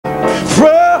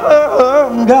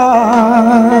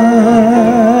God.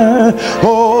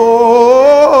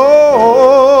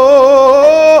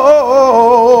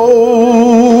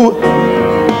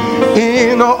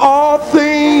 In all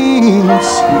things,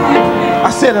 I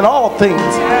said in all things,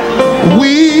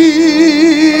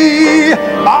 we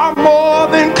are more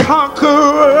than conquerors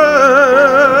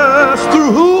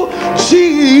through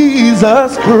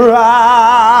Jesus Christ,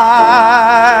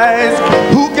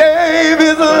 who gave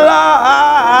his life.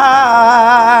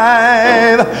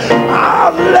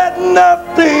 I'll let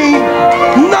nothing,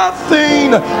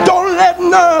 don't let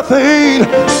nothing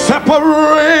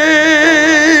separate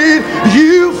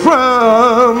you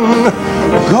from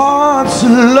God's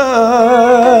love.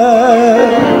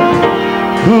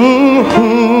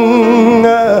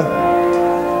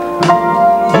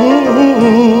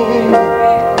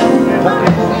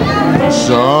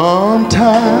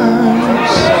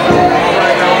 Sometimes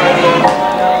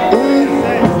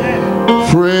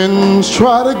friends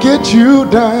try to get you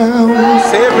down.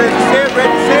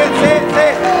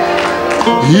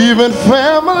 Even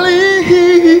family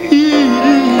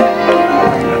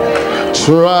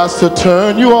tries to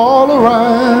turn you all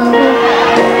around.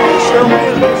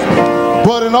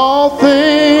 But in all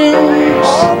things,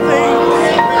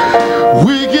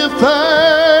 we give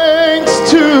thanks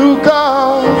to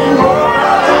God,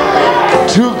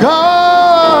 to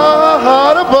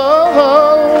God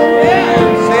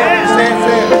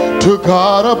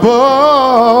above.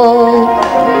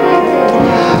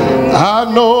 I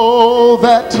know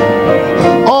that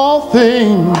all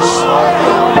things,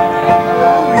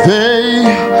 they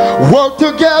work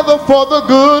together for the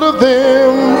good of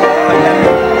them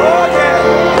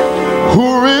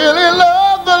who really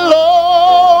love the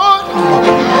Lord,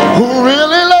 who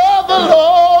really love the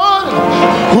Lord,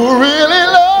 who really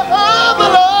love the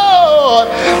Lord.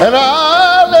 And I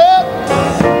let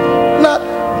not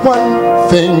one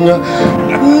thing,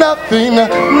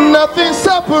 nothing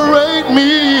separate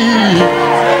me,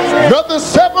 nothing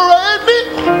separate me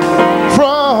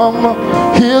from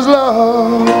his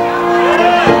love.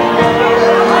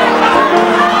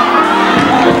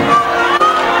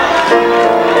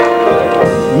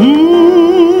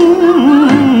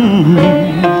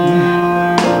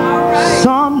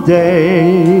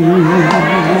 Someday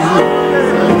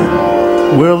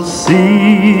we'll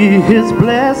see his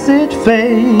blessed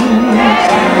face.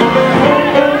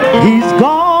 He's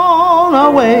gone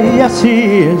away, yes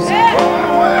he is,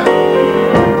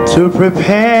 to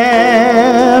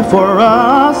prepare for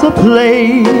us a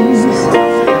place.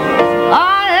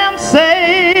 I am saved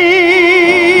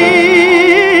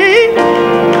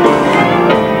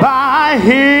by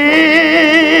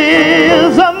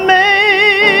his amazing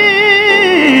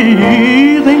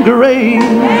grace.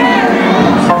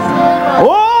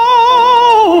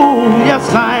 Oh, yes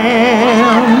I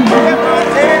am.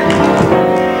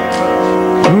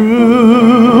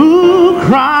 Through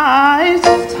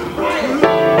Christ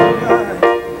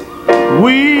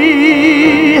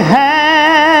we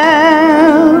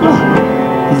have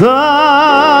the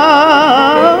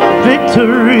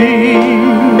victory.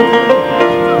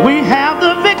 We have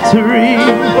the victory.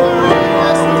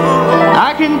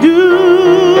 I can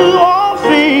do all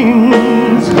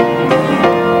things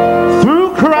through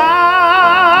Christ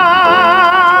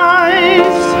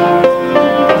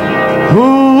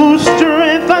who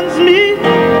strengthens me,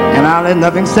 and I'll let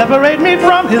nothing separate me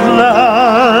from his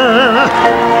love.